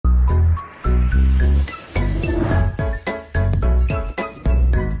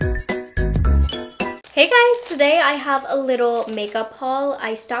Hey guys, today I have a little makeup haul.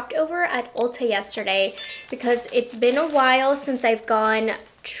 I stopped over at Ulta yesterday because it's been a while since I've gone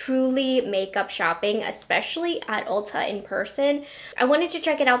truly makeup shopping, especially at Ulta in person. I wanted to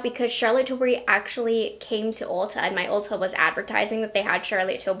check it out because Charlotte Tilbury actually came to Ulta and my Ulta was advertising that they had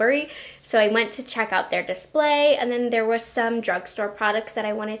Charlotte Tilbury. So I went to check out their display, and then there was some drugstore products that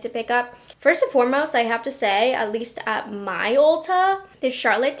I wanted to pick up. First and foremost, I have to say, at least at my Ulta, the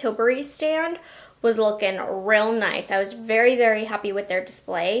Charlotte Tilbury stand was looking real nice. I was very, very happy with their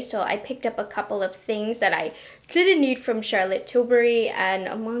display. So I picked up a couple of things that I didn't need from Charlotte Tilbury, and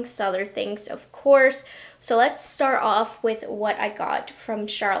amongst other things, of course. So let's start off with what I got from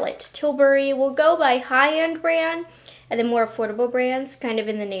Charlotte Tilbury. We'll go by high-end brand and then more affordable brands, kind of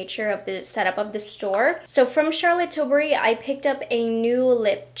in the nature of the setup of the store. So from Charlotte Tilbury, I picked up a new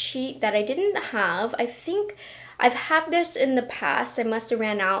lip cheat that I didn't have. I think I've had this in the past. I must have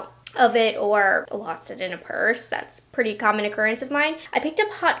ran out of it or lost it in a purse. That's a pretty common occurrence of mine. I picked up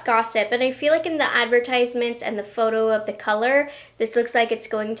Hot Gossip, and I feel like in the advertisements and the photo of the color, this looks like it's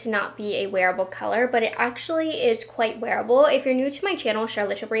going to not be a wearable color, but it actually is quite wearable. If you're new to my channel,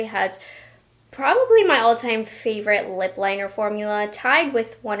 Charlotte Tilbury has probably my all-time favorite lip liner formula, tied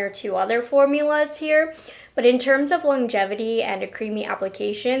with one or two other formulas here. But in terms of longevity and a creamy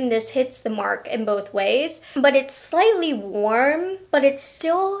application, this hits the mark in both ways. But it's slightly warm, but it's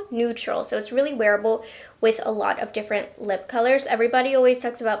still neutral. So it's really wearable with a lot of different lip colors. Everybody always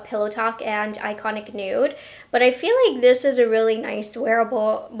talks about Pillow Talk and Iconic Nude, but I feel like this is a really nice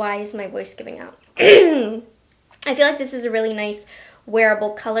wearable. Why is my voice giving out? I feel like this is a really nice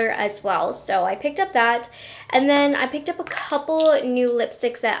wearable color as well. So I picked up that, and then I picked up a couple new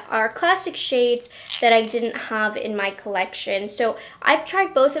lipsticks that are classic shades that I didn't have in my collection. So I've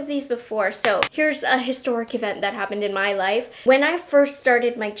tried both of these before. So here's a historic event that happened in my life. When I first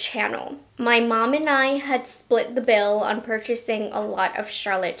started my channel, my mom and I had split the bill on purchasing a lot of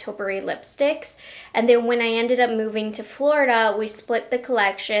Charlotte Tilbury lipsticks. And then when I ended up moving to Florida, we split the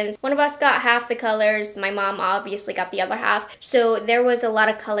collections. One of us got half the colors. My mom obviously got the other half. So there was a lot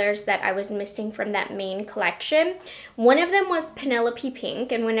of colors that I was missing from that main collection. One of them was Penelope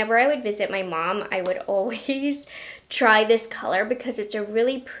Pink. And whenever I would visit my mom, I would always try this color because it's a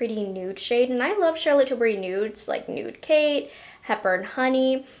really pretty nude shade. And I love Charlotte Tilbury nudes like Nude Kate, Hepburn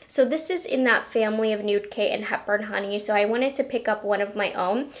Honey. So this is in that family of Nude Kate and Hepburn Honey. So I wanted to pick up one of my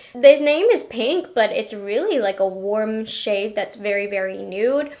own. This name is pink, but it's really like a warm shade that's very, very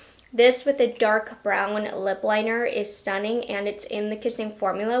nude. This with a dark brown lip liner is stunning, and it's in the Kissing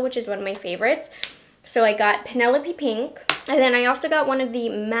formula, which is one of my favorites. So I got Penelope Pink, and then I also got one of the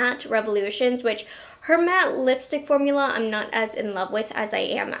Matte Revolutions, which her matte lipstick formula I'm not as in love with as I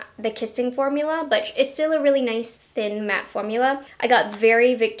am the Kissing formula, but it's still a really nice thin matte formula. I got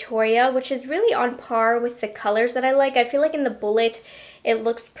Very Victoria, which is really on par with the colors that I like. I feel like in the bullet it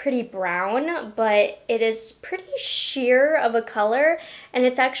looks pretty brown, but it is pretty sheer of a color, and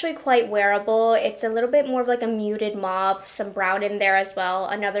it's actually quite wearable. It's a little bit more of like a muted mauve, some brown in there as well.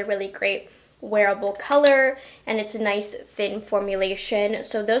 Another really great wearable color, and it's a nice thin formulation.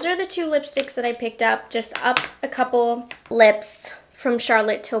 So those are the two lipsticks that I picked up. Just up a couple lips from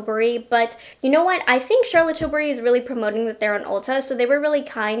Charlotte Tilbury. But you know what? I think Charlotte Tilbury is really promoting that they're on Ulta, so they were really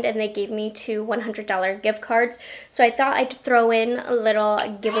kind and they gave me 2 $100 gift cards. So I thought I'd throw in a little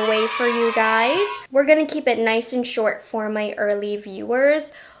giveaway for you guys. We're gonna keep it nice and short for my early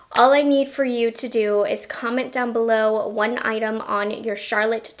viewers. All I need for you to do is comment down below one item on your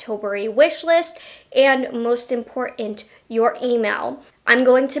Charlotte Tilbury wish list, and most important, your email. I'm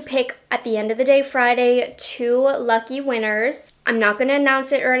going to pick, at the end of the day Friday, 2 lucky winners. I'm not going to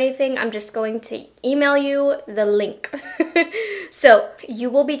announce it or anything. I'm just going to email you the link. So you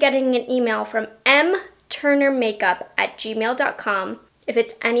will be getting an email from mturnermakeup@gmail.com. If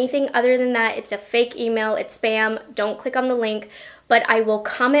it's anything other than that, it's a fake email, it's spam. Don't click on the link. But I will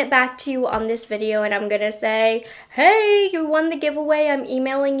comment back to you on this video, and I'm going to say, hey, you won the giveaway. I'm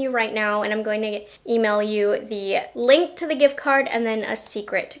emailing you right now, and I'm going to email you the link to the gift card and then a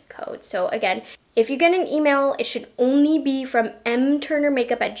secret code. So again, if you get an email, it should only be from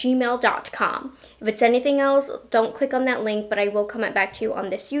mturnermakeup@gmail.com. If it's anything else, don't click on that link, but I will comment back to you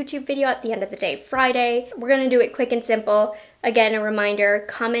on this YouTube video at the end of the day, Friday. We're going to do it quick and simple. Again, a reminder,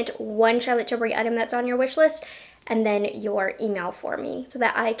 comment one Charlotte Tilbury item that's on your wish list, and then your email for me so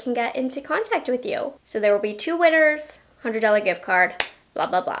that I can get into contact with you. So there will be 2 winners, $100 gift card, blah,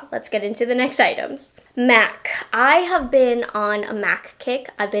 blah, blah. Let's get into the next items. MAC. I have been on a MAC kick.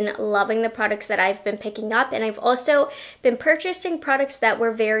 I've been loving the products that I've been picking up, and I've also been purchasing products that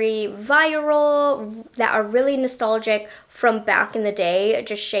were very viral, that are really nostalgic from back in the day,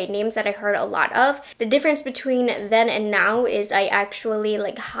 just shade names that I heard a lot of. The difference between then and now is I actually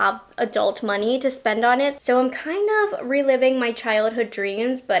like have adult money to spend on it. So I'm kind of reliving my childhood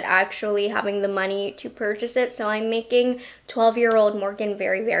dreams, but actually having the money to purchase it. So I'm making 12-year-old Morgan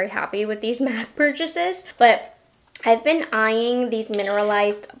very, very happy with these MAC purchases. But I've been eyeing these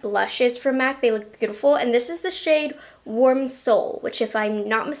mineralized blushes from MAC. They look beautiful, and this is the shade Warm Soul, which if I'm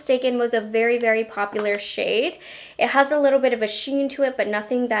not mistaken was a very, very popular shade. It has a little bit of a sheen to it, but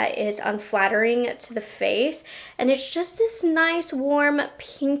nothing that is unflattering to the face. And it's just this nice warm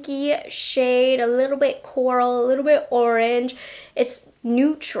pinky shade, a little bit coral, a little bit orange. It's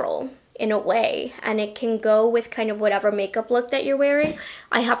neutral in a way, and it can go with kind of whatever makeup look that you're wearing.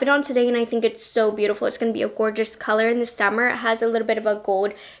 I have it on today and I think it's so beautiful. It's going to be a gorgeous color in the summer. It has a little bit of a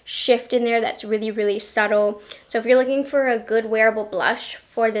gold shift in there that's really, really subtle. So if you're looking for a good wearable blush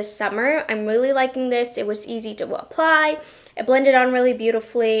for this summer, I'm really liking this. It was easy to apply. It blended on really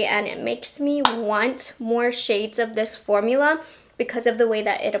beautifully, and it makes me want more shades of this formula because of the way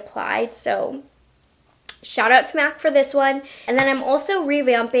that it applied. So shout out to MAC for this one. And then I'm also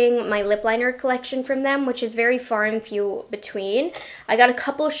revamping my lip liner collection from them, which is very far and few between. I got a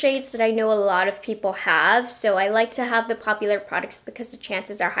couple shades that I know a lot of people have, so I like to have the popular products because the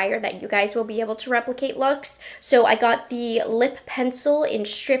chances are higher that you guys will be able to replicate looks. So I got the lip pencil in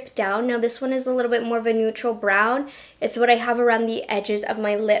Stripped Down. Now this one is a little bit more of a neutral brown. It's what I have around the edges of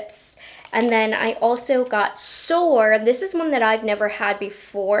my lips. And then I also got Soar. This is one that I've never had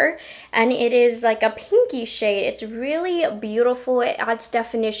before, and it is like a pinky shade. It's really beautiful. It adds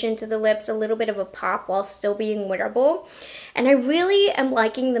definition to the lips, a little bit of a pop while still being wearable. And I really am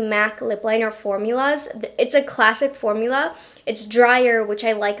liking the MAC lip liner formulas. It's a classic formula. It's drier, which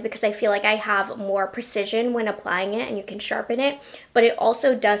I like because I feel like I have more precision when applying it and you can sharpen it. But it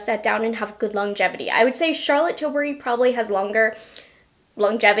also does set down and have good longevity. I would say Charlotte Tilbury probably has longer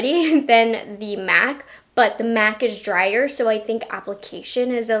longevity than the MAC, but the MAC is drier, so I think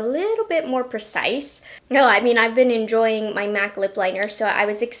application is a little bit more precise. No, I mean, I've been enjoying my MAC lip liner, so I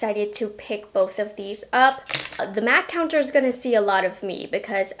was excited to pick both of these up. The MAC counter is going to see a lot of me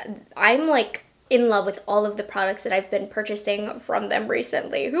because I'm like in love with all of the products that I've been purchasing from them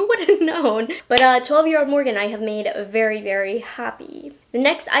recently. Who would have known? But 12-year-old Morgan, I have made very, very happy. The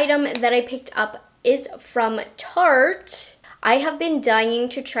next item that I picked up is from Tarte. I have been dying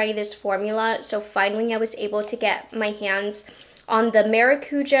to try this formula, so finally I was able to get my hands on the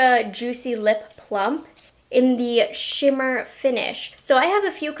Maracuja Juicy Lip Plump in the shimmer finish. So I have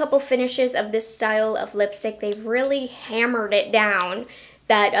a few couple finishes of this style of lipstick. They've really hammered it down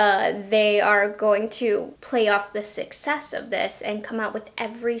that they are going to play off the success of this and come out with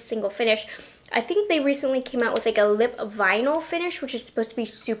every single finish. I think they recently came out with like a lip vinyl finish, which is supposed to be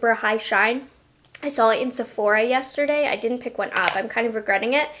super high shine. I saw it in Sephora yesterday. I didn't pick one up. I'm kind of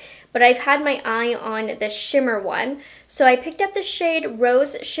regretting it. But I've had my eye on the shimmer one. So I picked up the shade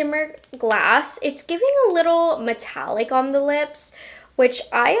Rose Shimmer Glass. It's giving a little metallic on the lips, which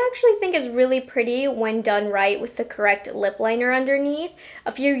I actually think is really pretty when done right with the correct lip liner underneath.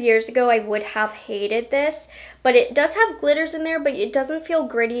 A few years ago, I would have hated this, but it does have glitters in there, but it doesn't feel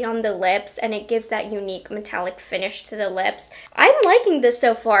gritty on the lips, and it gives that unique metallic finish to the lips. I'm liking this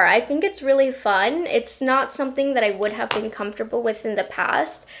so far. I think it's really fun. It's not something that I would have been comfortable with in the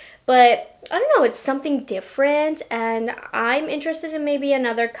past, but I don't know, it's something different, and I'm interested in maybe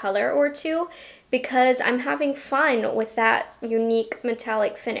another color or two, because I'm having fun with that unique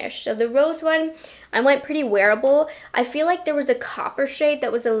metallic finish. So the rose one, I went pretty wearable. I feel like there was a copper shade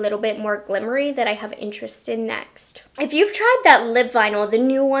that was a little bit more glimmery that I have interest in next. If you've tried that lip vinyl, the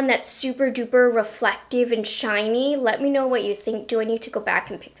new one that's super duper reflective and shiny, let me know what you think. Do I need to go back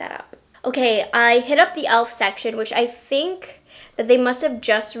and pick that up? Okay, I hit up the e.l.f. section, which I think that they must have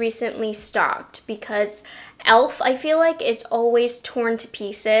just recently stocked, because e.l.f. I feel like is always torn to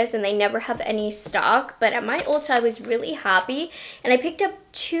pieces and they never have any stock. But at my Ulta I was really happy, and I picked up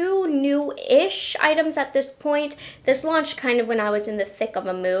two new-ish items at this point. This launched kind of when I was in the thick of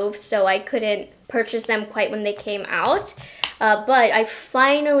a move, so I couldn't purchase them quite when they came out. But I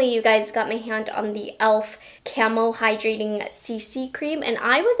finally, you guys, got my hand on the e.l.f. Camo Hydrating CC Cream, and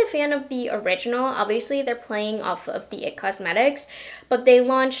I was a fan of the original. Obviously, they're playing off of the IT Cosmetics, but they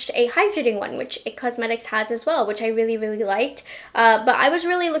launched a hydrating one, which IT Cosmetics has as well, which I really, really liked. But I was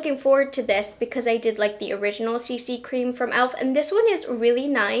really looking forward to this because I did like the original CC cream from e.l.f., and this one is really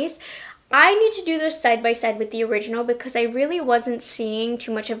nice. I need to do this side by side with the original because I really wasn't seeing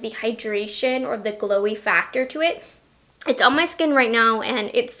too much of the hydration or the glowy factor to it. It's on my skin right now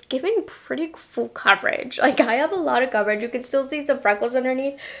and it's giving pretty full coverage. Like, I have a lot of coverage. You can still see some freckles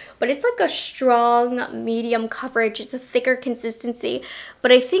underneath, but it's like a strong medium coverage. It's a thicker consistency,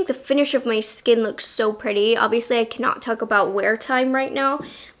 but I think the finish of my skin looks so pretty. Obviously, I cannot talk about wear time right now,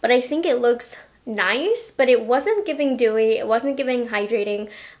 but I think it looks nice, but it wasn't giving dewy, it wasn't giving hydrating.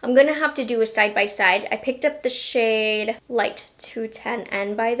 I'm gonna have to do a side by side. I picked up the shade Light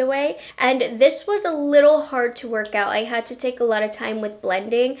 210N, by the way, and this was a little hard to work out. I had to take a lot of time with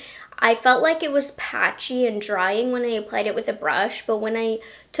blending. I felt like it was patchy and drying when I applied it with a brush, but when I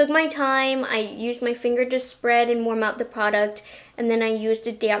took my time, I used my finger to spread and warm out the product, and then I used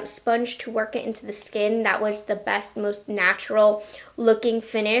a damp sponge to work it into the skin. That was the best, most natural looking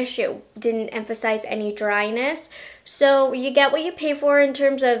finish. It didn't emphasize any dryness. So you get what you pay for in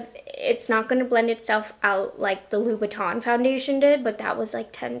terms of it's not going to blend itself out like the Louboutin foundation did, but that was like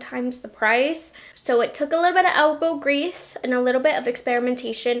 10 times the price. So it took a little bit of elbow grease and a little bit of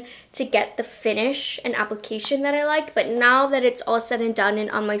experimentation to get the finish and application that I liked. But now that it's all said and done and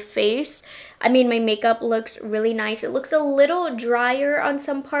on my face, I mean, my makeup looks really nice. It looks a little drier on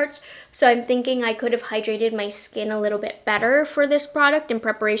some parts, so I'm thinking I could have hydrated my skin a little bit better for this product in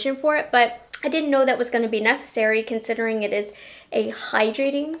preparation for it, but I didn't know that was going to be necessary considering it is a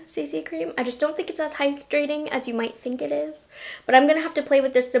hydrating CC cream. I just don't think it's as hydrating as you might think it is. But I'm going to have to play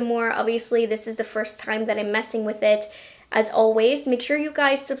with this some more. Obviously, this is the first time that I'm messing with it. As always, make sure you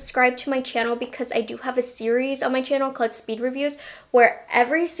guys subscribe to my channel because I do have a series on my channel called Speed Reviews where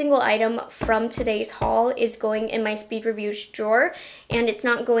every single item from today's haul is going in my Speed Reviews drawer, and it's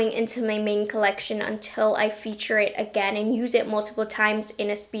not going into my main collection until I feature it again and use it multiple times in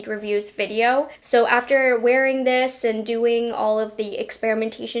a Speed Reviews video. So after wearing this and doing all of the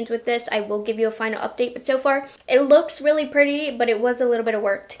experimentations with this, I will give you a final update, but so far it looks really pretty, but it was a little bit of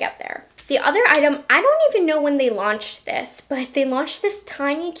work to get there. The other item, I don't even know when they launched this, but they launched this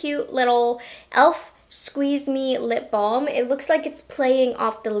tiny cute little e.l.f. Squeeze Me lip balm. It looks like it's playing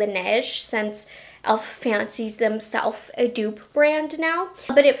off the Laneige since e.l.f. fancies themselves a dupe brand now.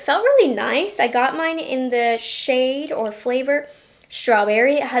 But it felt really nice. I got mine in the shade or flavor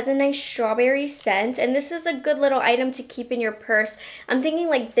Strawberry. It has a nice strawberry scent, and this is a good little item to keep in your purse. I'm thinking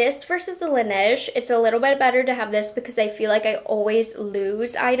like this versus the Laneige. It's a little bit better to have this because I feel like I always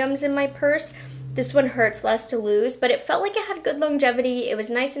lose items in my purse. This one hurts less to lose, but it felt like it had good longevity. It was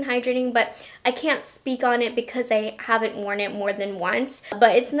nice and hydrating, but I can't speak on it because I haven't worn it more than once.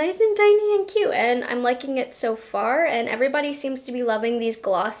 But it's nice and tiny and cute, and I'm liking it so far, and everybody seems to be loving these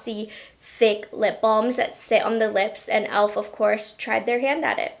glossy, thick lip balms that sit on the lips, and e.l.f. of course tried their hand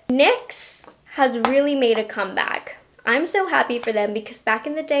at it. NYX has really made a comeback. I'm so happy for them because back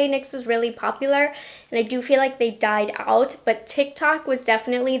in the day, NYX was really popular and I do feel like they died out, but TikTok was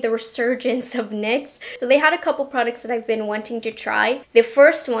definitely the resurgence of NYX. So they had a couple products that I've been wanting to try. The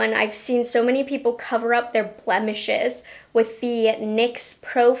first one, I've seen so many people cover up their blemishes with the NYX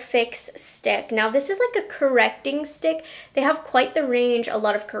Pro Fix stick. Now this is like a correcting stick. They have quite the range, a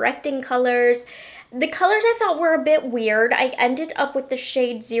lot of correcting colors. The colors I thought were a bit weird. I ended up with the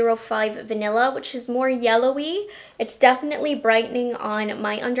shade 05 Vanilla, which is more yellowy. It's definitely brightening on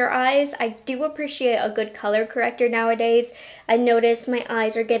my under eyes. I do appreciate a good color corrector nowadays. I notice my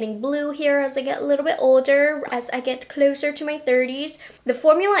eyes are getting blue here as I get a little bit older, as I get closer to my 30s. The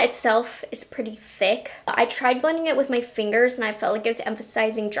formula itself is pretty thick. I tried blending it with my fingers and I felt like it was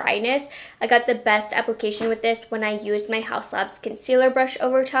emphasizing dryness. I got the best application with this when I used my Haus Labs concealer brush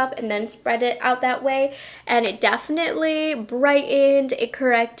over top and then spread it out that way, and it definitely brightened, it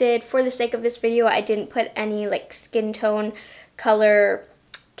corrected. For the sake of this video, I didn't put any like skin tone color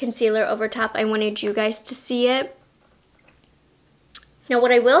concealer over top. I wanted you guys to see it. Now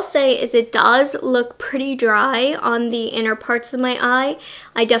what I will say is it does look pretty dry on the inner parts of my eye.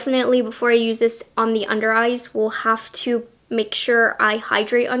 I definitely, before I use this on the under eyes, will have to make sure I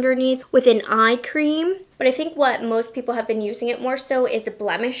hydrate underneath with an eye cream. But I think what most people have been using it more so is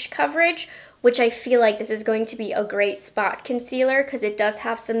blemish coverage, which I feel like this is going to be a great spot concealer because it does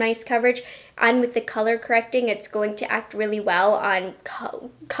have some nice coverage. And with the color correcting, it's going to act really well on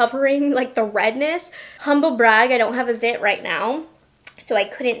covering like the redness. Humble brag, I don't have a zit right now, so I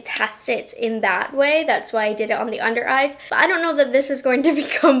couldn't test it in that way. That's why I did it on the under eyes. But I don't know that this is going to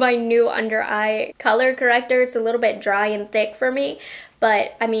become my new under eye color corrector. It's a little bit dry and thick for me.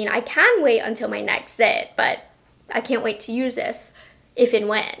 But I mean, I can wait until my next zit, but I can't wait to use this if and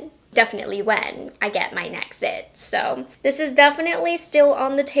when. definitely when I get my next it. So this is definitely still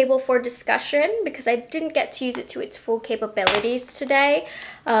on the table for discussion because I didn't get to use it to its full capabilities today,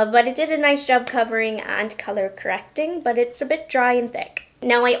 but it did a nice job covering and color correcting, but it's a bit dry and thick.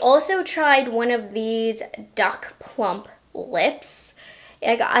 Now I also tried one of these Duck Plump lips.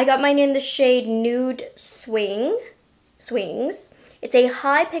 I got mine in the shade Nude Swings. It's a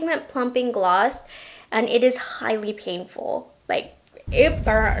high pigment plumping gloss, and it is highly painful. Like, it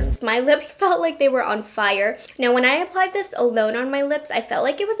burns. My lips felt like they were on fire. Now, when I applied this alone on my lips, I felt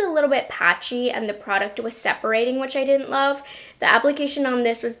like it was a little bit patchy and the product was separating, which I didn't love. The application on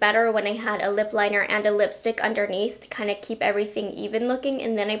this was better when I had a lip liner and a lipstick underneath to kind of keep everything even looking,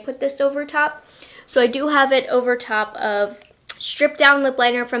 and then I put this over top. So I do have it over top of Stripped Down lip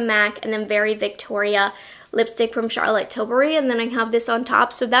liner from MAC, and then Very Victoria lipstick from Charlotte Tilbury, and then I have this on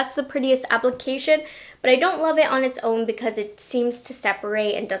top. So that's the prettiest application, but I don't love it on its own because it seems to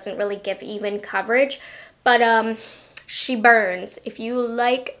separate and doesn't really give even coverage. But she burns. If you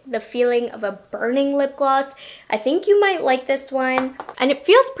like the feeling of a burning lip gloss, I think you might like this one. And it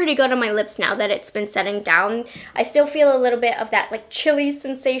feels pretty good on my lips now that it's been setting down. I still feel a little bit of that like chilly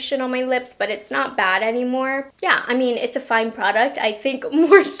sensation on my lips, but it's not bad anymore. Yeah, I mean, it's a fine product. I think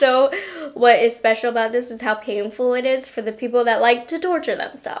more so what is special about this is how painful it is for the people that like to torture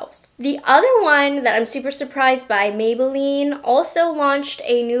themselves. The other one that I'm super surprised by, Maybelline also launched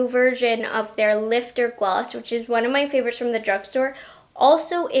a new version of their Lifter Gloss, which is one of my favorites from the drugstore,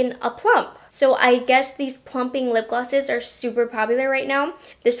 also in a plump. So I guess these plumping lip glosses are super popular right now.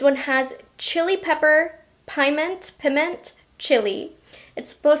 This one has chili pepper, piment, chili. It's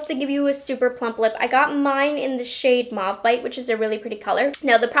supposed to give you a super plump lip. I got mine in the shade Mauve Bite, which is a really pretty color.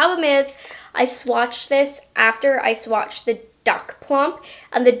 Now the problem is I swatched this after I swatched the Duck Plump,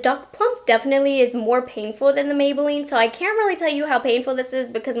 and the Duck Plump definitely is more painful than the Maybelline, so I can't really tell you how painful this is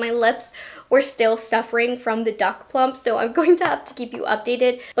because my lips were still suffering from the Duck Plump, so I'm going to have to keep you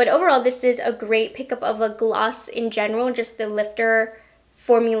updated. But overall, this is a great pickup of a gloss in general, just the Lifter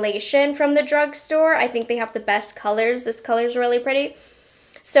formulation from the drugstore. I think they have the best colors. This color is really pretty.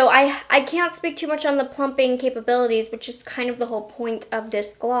 So I can't speak too much on the plumping capabilities, which is kind of the whole point of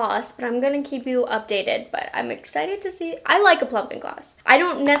this gloss, but I'm going to keep you updated. But I'm excited to see. I like a plumping gloss. I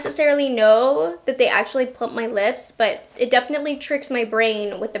don't necessarily know that they actually plump my lips, but it definitely tricks my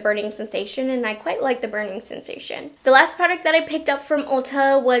brain with the burning sensation, and I quite like the burning sensation. The last product that I picked up from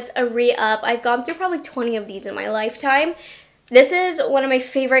Ulta was a re-up. I've gone through probably 20 of these in my lifetime. This is one of my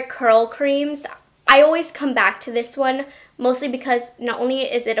favorite curl creams. I always come back to this one, mostly because not only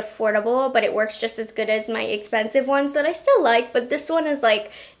is it affordable, but it works just as good as my expensive ones that I still like. But this one is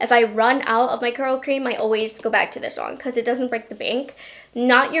like, if I run out of my curl cream, I always go back to this one because it doesn't break the bank.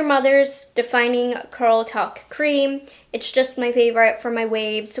 Not Your Mother's Defining Curl Talk Cream. It's just my favorite for my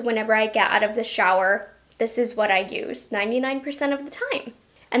waves. So whenever I get out of the shower, this is what I use 99% of the time.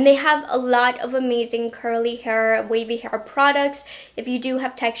 And they have a lot of amazing curly hair, wavy hair products. If you do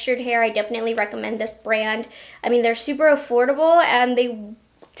have textured hair, I definitely recommend this brand. I mean, they're super affordable and they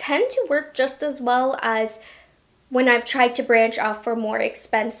tend to work just as well as when I've tried to branch off for more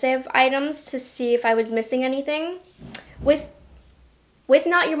expensive items to see if I was missing anything. With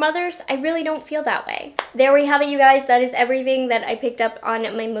Not Your Mother's, I really don't feel that way. There we have it, you guys. That is everything that I picked up on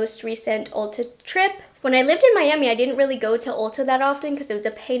my most recent Ulta trip. When I lived in Miami, I didn't really go to Ulta that often because it was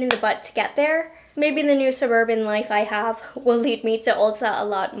a pain in the butt to get there. Maybe the new suburban life I have will lead me to Ulta a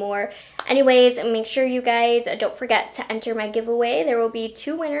lot more. Anyways, make sure you guys don't forget to enter my giveaway. There will be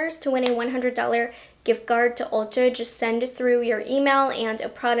 2 winners to win a $100 gift card to Ulta. Just send through your email and a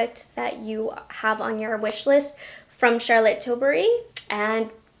product that you have on your wish list from Charlotte Tilbury, and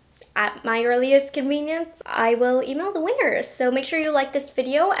at my earliest convenience, I will email the winners. So make sure you like this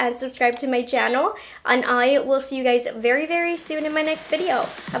video and subscribe to my channel, and I will see you guys very, very soon in my next video.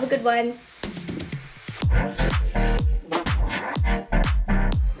 Have a good one.